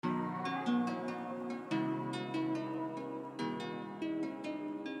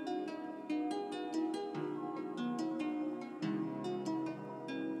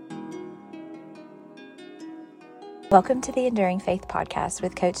Welcome to the Enduring Faith Podcast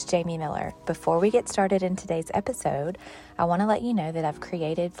with Coach Jamie Miller. Before we get started in today's episode, I want to let you know that I've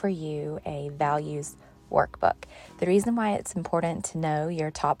created for you a values workbook. The reason why it's important to know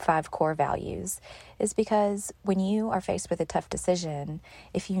your top 5 core values is because when you are faced with a tough decision,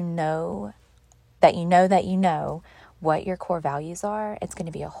 if you know what your core values are, it's going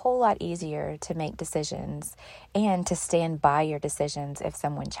to be a whole lot easier to make decisions and to stand by your decisions if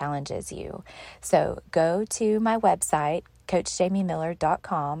someone challenges you. So go to my website,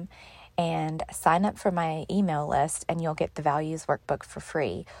 coachjamiemiller.com, and sign up for my email list and you'll get the values workbook for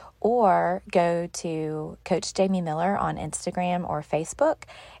free. Or go to Coach Jamie Miller on Instagram or Facebook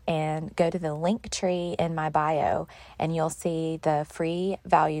and go to the link tree in my bio and you'll see the free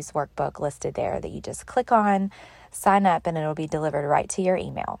values workbook listed there that you just click on, sign up, and it'll be delivered right to your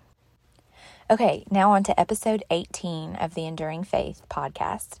email. Okay, now on to episode 18 of the Enduring Faith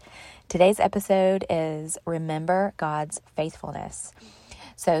podcast. Today's episode is Remember God's Faithfulness.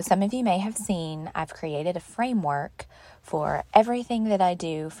 So some of you may have seen I've created a framework for everything that I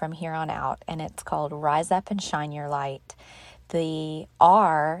do from here on out, and it's called Rise Up and Shine Your Light. The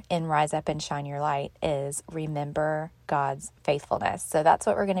R in Rise Up and Shine Your Light is Remember God's Faithfulness. So that's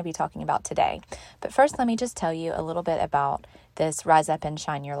what we're going to be talking about today. But first, let me just tell you a little bit about this Rise Up and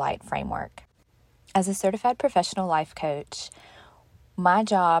Shine Your Light framework. As a certified professional life coach, my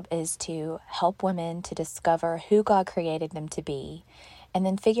job is to help women to discover who God created them to be and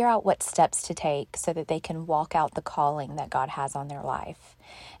then figure out what steps to take so that they can walk out the calling that God has on their life.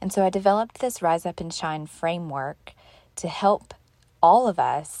 And so I developed this Rise Up and Shine framework to help all of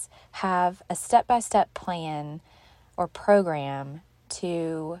us have a step-by-step plan or program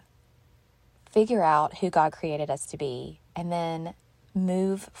to figure out who God created us to be and then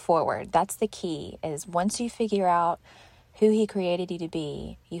move forward. That's the key, is once you figure out who He created you to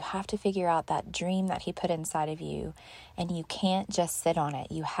be, you have to figure out that dream that He put inside of you, and you can't just sit on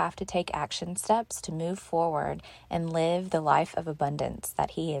it. You have to take action steps to move forward and live the life of abundance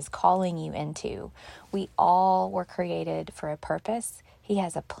that He is calling you into. We all were created for a purpose. He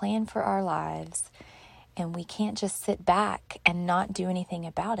has a plan for our lives, and we can't just sit back and not do anything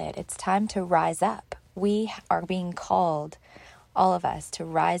about it. It's time to rise up. We are being called, all of us, to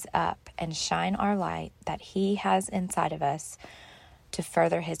rise up and shine our light that He has inside of us to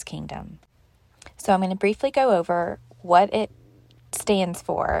further His kingdom. So I'm going to briefly go over what it stands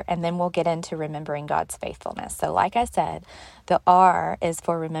for, and then we'll get into remembering God's faithfulness. So like I said, the R is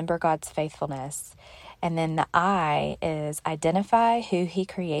for Remember God's Faithfulness, and then the I is Identify who He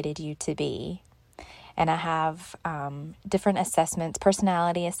created you to be. And I have different assessments,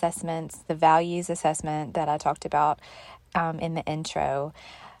 personality assessments, the values assessment that I talked about in the intro,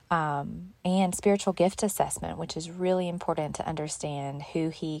 and spiritual gift assessment, which is really important to understand who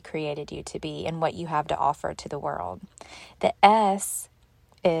He created you to be and what you have to offer to the world. The S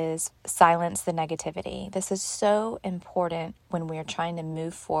is silence the negativity. This is so important when we're trying to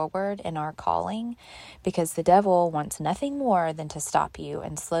move forward in our calling, because the devil wants nothing more than to stop you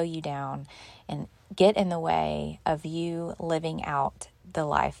and slow you down and get in the way of you living out the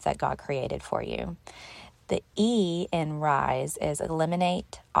life that God created for you. The E in Rise is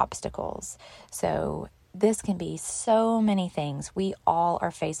eliminate obstacles. So this can be so many things. We all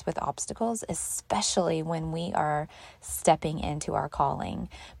are faced with obstacles, especially when we are stepping into our calling.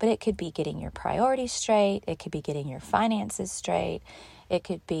 But it could be getting your priorities straight. It could be getting your finances straight. It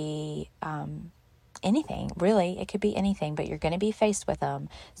could be anything, really. It could be anything, but you're going to be faced with them.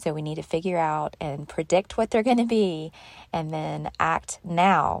 So we need to figure out and predict what they're going to be and then act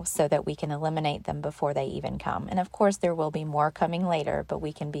now so that we can eliminate them before they even come. And of course, there will be more coming later, but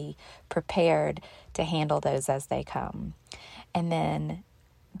we can be prepared to handle those as they come. And then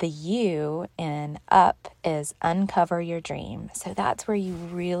the U in Up is uncover your dream. So that's where you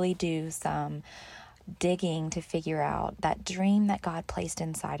really do some digging to figure out that dream that God placed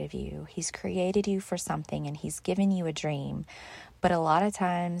inside of you. He's created you for something and He's given you a dream. But a lot of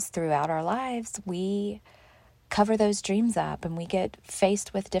times throughout our lives, we cover those dreams up and we get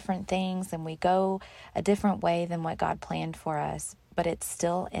faced with different things and we go a different way than what God planned for us. But it's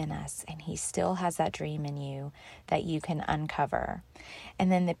still in us and He still has that dream in you that you can uncover.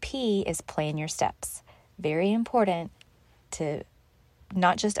 And then the P is plan your steps. Very important to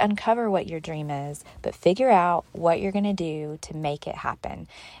not just uncover what your dream is, but figure out what you're going to do to make it happen.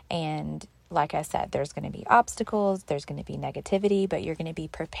 And like I said, there's going to be obstacles, there's going to be negativity, but you're going to be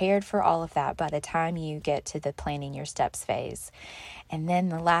prepared for all of that by the time you get to the planning your steps phase. And then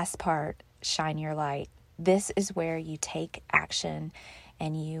the last part, shine your light. This is where you take action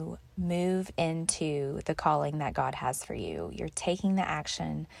and you move into the calling that God has for you. You're taking the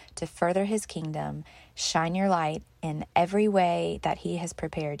action to further his kingdom, shine your light in every way that he has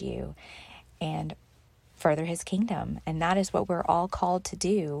prepared you, and further his kingdom. And that is what we're all called to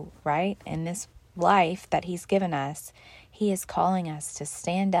do, right? In this life that he's given us, he is calling us to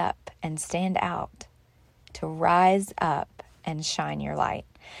stand up and stand out, to rise up and shine your light.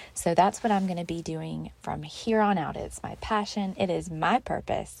 So that's what I'm going to be doing from here on out. It's my passion. It is my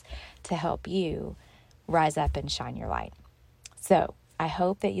purpose to help you rise up and shine your light. So I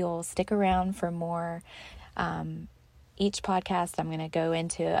hope that you'll stick around for more. Each podcast, I'm going to go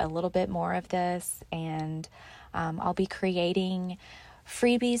into a little bit more of this, and I'll be creating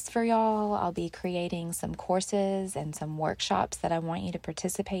freebies for y'all. I'll be creating some courses and some workshops that I want you to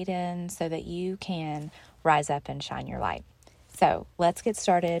participate in so that you can rise up and shine your light. So let's get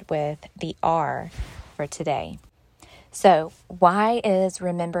started with the R for today. So why is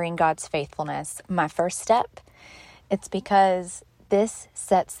remembering God's faithfulness my first step? It's because this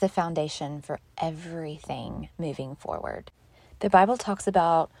sets the foundation for everything moving forward. The Bible talks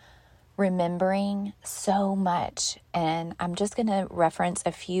about remembering so much, and I'm just going to reference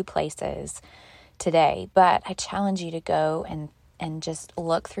a few places today, but I challenge you to go and just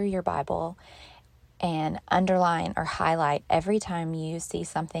look through your Bible and underline or highlight every time you see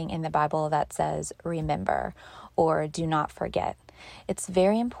something in the Bible that says remember or do not forget. It's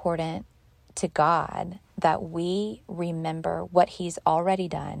very important to God that we remember what he's already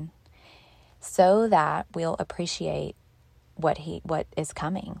done so that we'll appreciate what is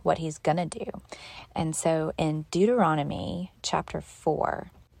coming, what he's going to do. And so in Deuteronomy chapter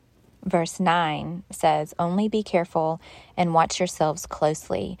 4, verse 9 says, "Only be careful and watch yourselves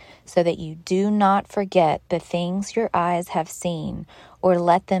closely so that you do not forget the things your eyes have seen or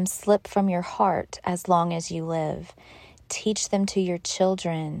let them slip from your heart as long as you live. Teach them to your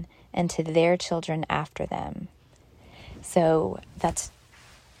children and to their children after them." So that's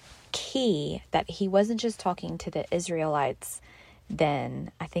key, that he wasn't just talking to the Israelites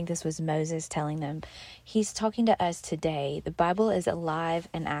then. I think this was Moses telling them. He's talking to us today. The Bible is alive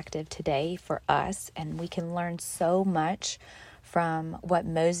and active today for us, and we can learn so much from what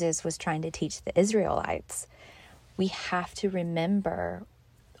Moses was trying to teach the Israelites. We have to remember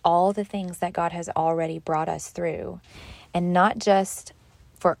all the things that God has already brought us through, and not just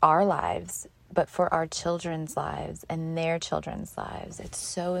for our lives, but for our children's lives and their children's lives. It's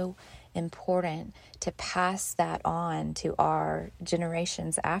so important to pass that on to our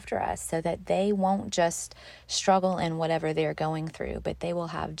generations after us so that they won't just struggle in whatever they're going through, but they will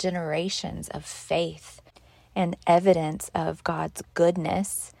have generations of faith and evidence of God's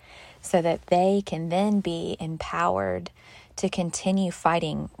goodness so that they can then be empowered to continue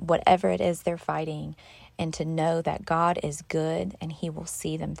fighting whatever it is they're fighting, and to know that God is good and he will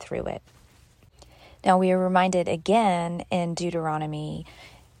see them through it. Now we are reminded again in Deuteronomy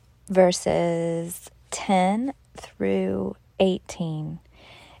verses 10 through 18.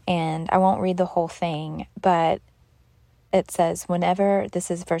 And I won't read the whole thing, but it says,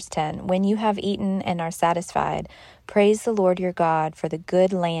 this is verse 10, "When you have eaten and are satisfied, praise the Lord your God for the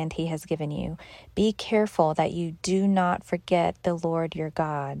good land he has given you. Be careful that you do not forget the Lord your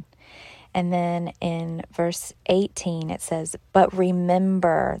God." And then in verse 18, it says, "But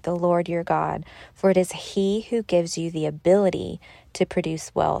remember the Lord your God, for it is he who gives you the ability to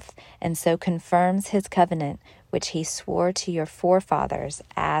produce wealth, and so confirms his covenant, which he swore to your forefathers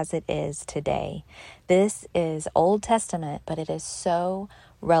as it is today." This is Old Testament, but it is so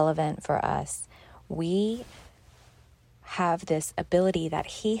relevant for us. We have this ability that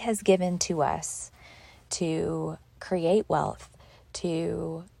he has given to us to create wealth,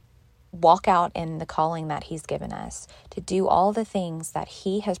 to walk out in the calling that he's given us, to do all the things that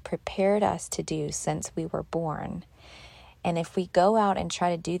he has prepared us to do since we were born. And if we go out and try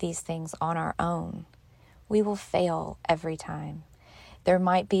to do these things on our own, we will fail every time. There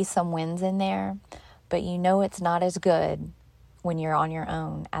might be some wins in there, but you know it's not as good when you're on your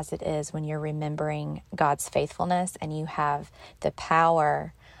own as it is when you're remembering God's faithfulness and you have the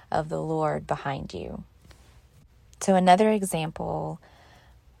power of the Lord behind you. So another example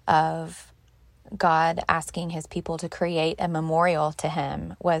of God asking his people to create a memorial to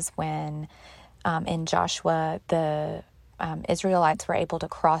him was when in Joshua, the Israelites were able to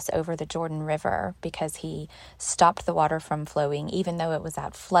cross over the Jordan River because he stopped the water from flowing, even though it was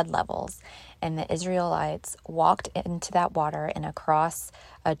at flood levels. And the Israelites walked into that water and across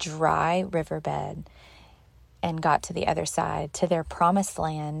a dry riverbed and got to the other side, to their promised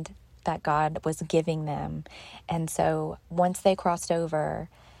land that God was giving them. And so once they crossed over,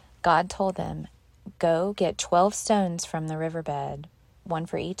 God told them, "Go get 12 stones from the riverbed one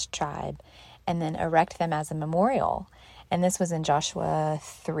for each tribe, and then erect them as a memorial. And this was in Joshua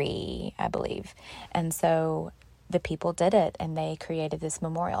 3, I believe. And so the people did it, and they created this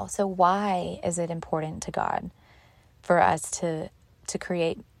memorial. So why is it important to God for us to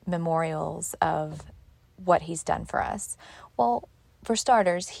create memorials of what he's done for us? Well, for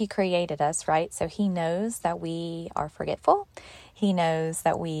starters, he created us, right? So he knows that we are forgetful. He knows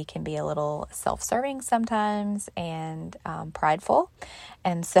that we can be a little self-serving sometimes and prideful.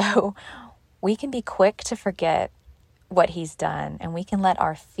 And so we can be quick to forget what he's done, and we can let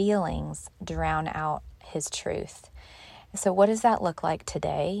our feelings drown out his truth. So what does that look like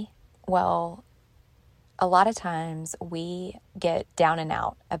today? Well, a lot of times we get down and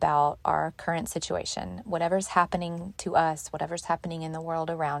out about our current situation, whatever's happening to us, whatever's happening in the world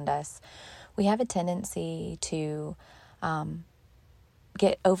around us. We have a tendency to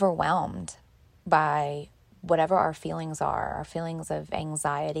get overwhelmed by whatever our feelings are, our feelings of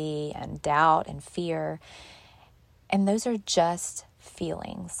anxiety and doubt and fear. And those are just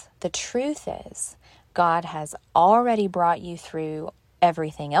feelings. The truth is, God has already brought you through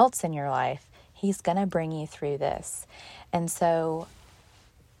everything else in your life. He's going to bring you through this. And so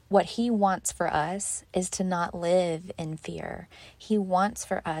what he wants for us is to not live in fear. He wants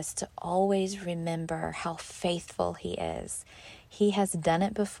for us to always remember how faithful he is. He has done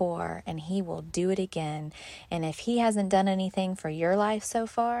it before, and he will do it again. And if he hasn't done anything for your life so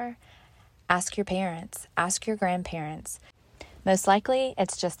far, ask your parents, ask your grandparents. Most likely,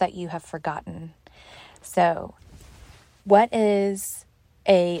 it's just that you have forgotten. So, what is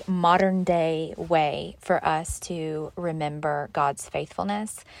a modern day way for us to remember God's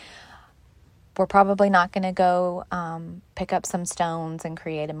faithfulness? We're probably not going to go pick up some stones and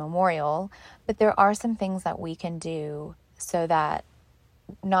create a memorial, but there are some things that we can do so that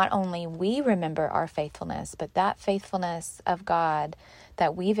not only we remember our faithfulness, but that faithfulness of God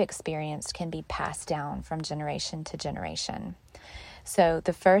that we've experienced can be passed down from generation to generation. So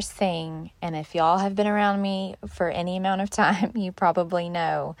the first thing, and if y'all have been around me for any amount of time, you probably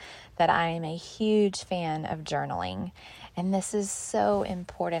know that I am a huge fan of journaling. And this is so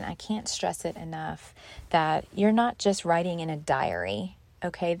important. I can't stress it enough that you're not just writing in a diary.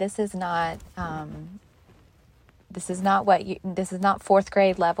 Okay, this is not fourth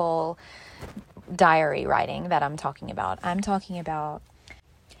grade level diary writing that I'm talking about. I'm talking about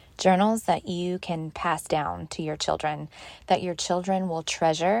journals that you can pass down to your children, that your children will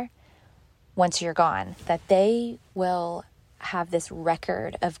treasure once you're gone, that they will have this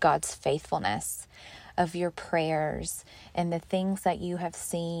record of God's faithfulness, of your prayers, and the things that you have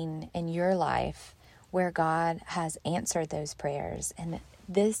seen in your life where God has answered those prayers. And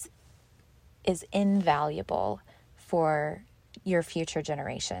this is invaluable for your future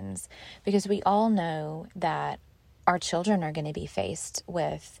generations, because we all know that our children are going to be faced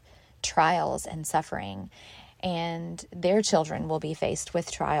with trials and suffering, and their children will be faced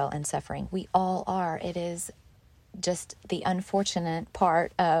with trial and suffering. We all are. It is just the unfortunate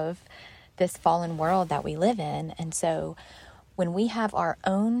part of this fallen world that we live in. And so when we have our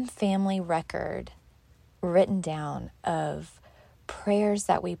own family record written down of prayers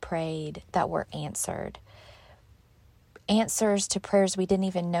that we prayed that were answered, answers to prayers we didn't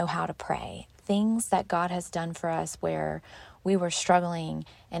even know how to pray, things that God has done for us where we were struggling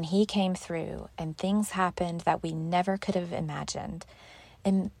and he came through and things happened that we never could have imagined.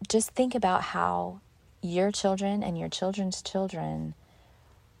 And just think about how your children and your children's children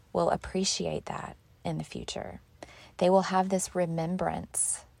will appreciate that in the future. They will have this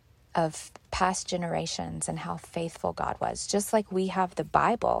remembrance of past generations and how faithful God was. Just like we have the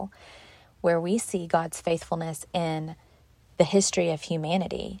Bible, where we see God's faithfulness in the history of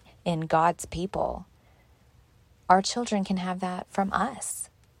humanity, in God's people. Our children can have that from us.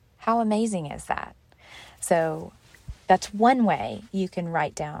 How amazing is that? So that's one way you can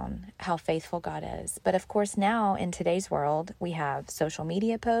write down how faithful God is. But of course, now in today's world, we have social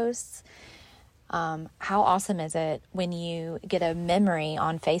media posts. How awesome is it when you get a memory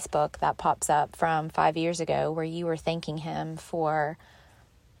on Facebook that pops up from 5 years ago where you were thanking him for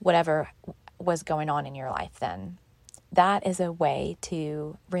whatever was going on in your life then? That is a way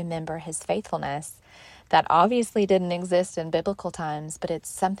to remember his faithfulness that obviously didn't exist in biblical times, but it's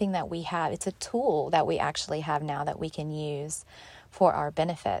something that we have. It's a tool that we actually have now that we can use for our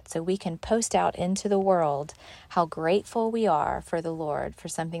benefit. So we can post out into the world how grateful we are for the Lord for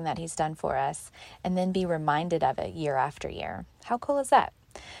something that he's done for us, and then be reminded of it year after year. How cool is that?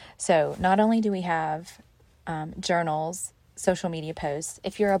 So not only do we have journals, social media posts.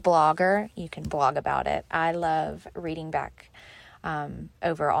 If you're a blogger, you can blog about it. I love reading back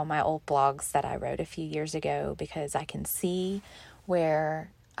over all my old blogs that I wrote a few years ago, because I can see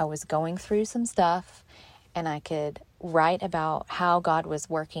where I was going through some stuff and I could write about how God was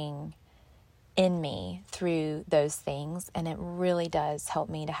working in me through those things. And it really does help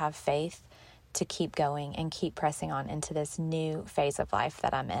me to have faith to keep going and keep pressing on into this new phase of life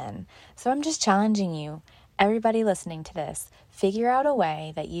that I'm in. So I'm just challenging you, everybody listening to this, figure out a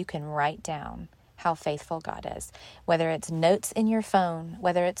way that you can write down how faithful God is. Whether it's notes in your phone,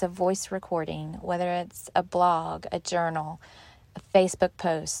 whether it's a voice recording, whether it's a blog, a journal, a Facebook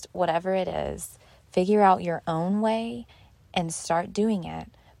post, whatever it is, figure out your own way and start doing it,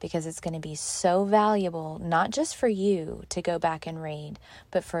 because it's going to be so valuable, not just for you to go back and read,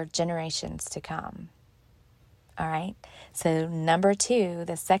 but for generations to come. All right. So number 2,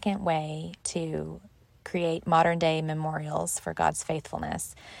 the second way to create modern day memorials for God's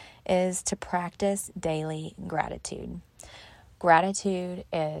faithfulness is to practice daily gratitude. Gratitude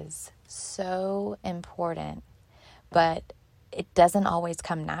is so important, but it doesn't always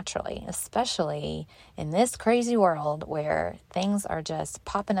come naturally, especially in this crazy world where things are just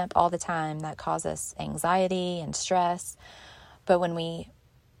popping up all the time that cause us anxiety and stress. But when we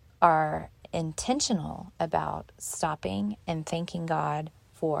are intentional about stopping and thanking God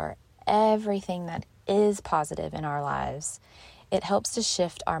for everything that is positive in our lives, it helps to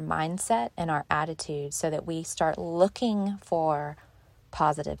shift our mindset and our attitude so that we start looking for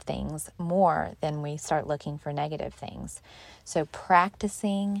positive things more than we start looking for negative things. So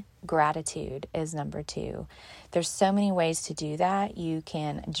practicing gratitude is number 2. There's so many ways to do that. You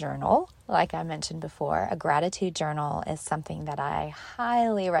can journal, like I mentioned before. A gratitude journal is something that I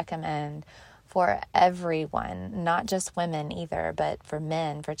highly recommend for everyone, not just women either, but for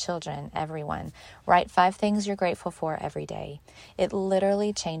men, for children, everyone. Write 5 things you're grateful for every day. It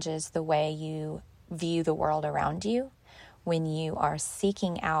literally changes the way you view the world around you when you are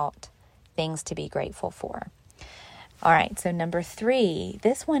seeking out things to be grateful for. All right, so number 3,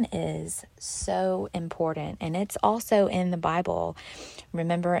 this one is so important, and it's also in the Bible.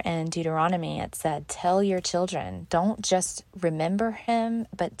 Remember in Deuteronomy, it said, tell your children. Don't just remember him,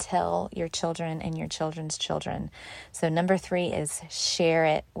 but tell your children and your children's children. So number 3 is share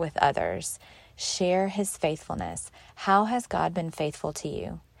it with others. Share his faithfulness. How has God been faithful to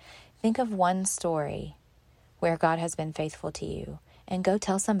you? Think of one story where God has been faithful to you, and go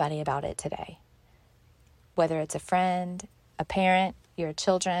tell somebody about it today. Whether it's a friend, a parent, your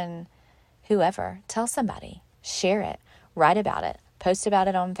children, whoever, tell somebody, share it, write about it, post about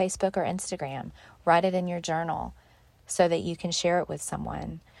it on Facebook or Instagram, write it in your journal so that you can share it with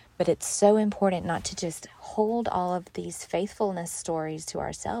someone. But it's so important not to just hold all of these faithfulness stories to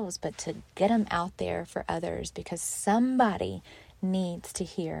ourselves, but to get them out there for others, because somebody needs to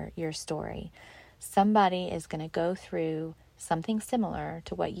hear your story. Somebody is going to go through something similar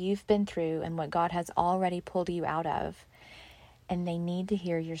to what you've been through and what God has already pulled you out of. And they need to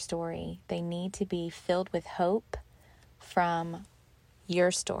hear your story. They need to be filled with hope from your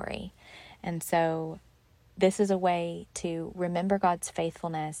story. And so this is a way to remember God's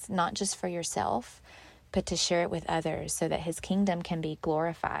faithfulness, not just for yourself, but to share it with others so that his kingdom can be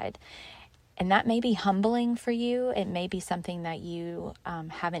glorified. And that may be humbling for you. It may be something that you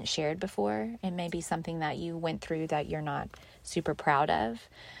haven't shared before. It may be something that you went through that you're not super proud of.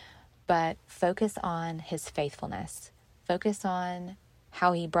 But focus on his faithfulness. Focus on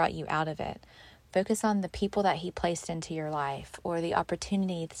how he brought you out of it. Focus on the people that he placed into your life, or the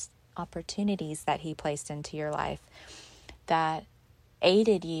opportunities that he placed into your life that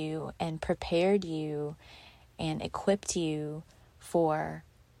aided you and prepared you and equipped you for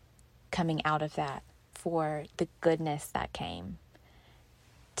coming out of that, for the goodness that came.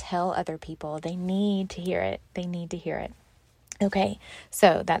 Tell other people. They need to hear it. They need to hear it. Okay,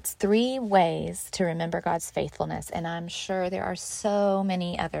 so that's 3 ways to remember God's faithfulness, and I'm sure there are so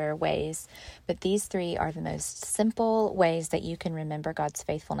many other ways, but these 3 are the most simple ways that you can remember God's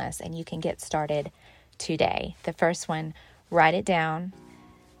faithfulness, and you can get started today. The first one, write it down.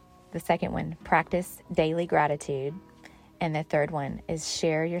 The second one, practice daily gratitude. And the third one is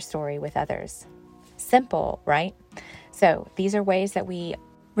share your story with others. Simple, right? So these are ways that we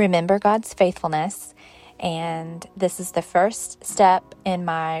remember God's faithfulness. And this is the first step in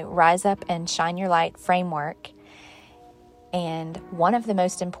my Rise Up and Shine Your Light framework. And one of the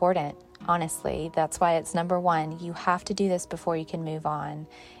most important, honestly, that's why it's number 1. You have to do this before you can move on.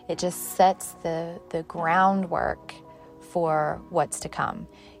 It just sets the groundwork for what's to come.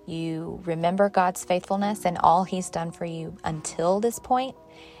 You remember God's faithfulness and all he's done for you until this point.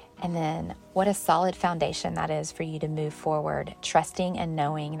 And then what a solid foundation that is for you to move forward, trusting and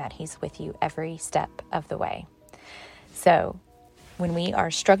knowing that he's with you every step of the way. So when we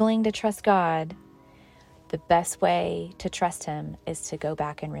are struggling to trust God, the best way to trust him is to go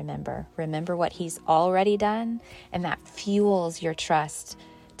back and remember what he's already done, and that fuels your trust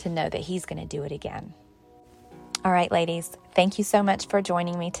to know that he's going to do it again. All right, ladies, thank you so much for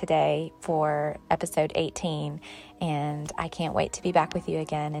joining me today for episode 18, and I can't wait to be back with you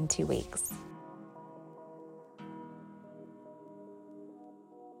again in 2 weeks.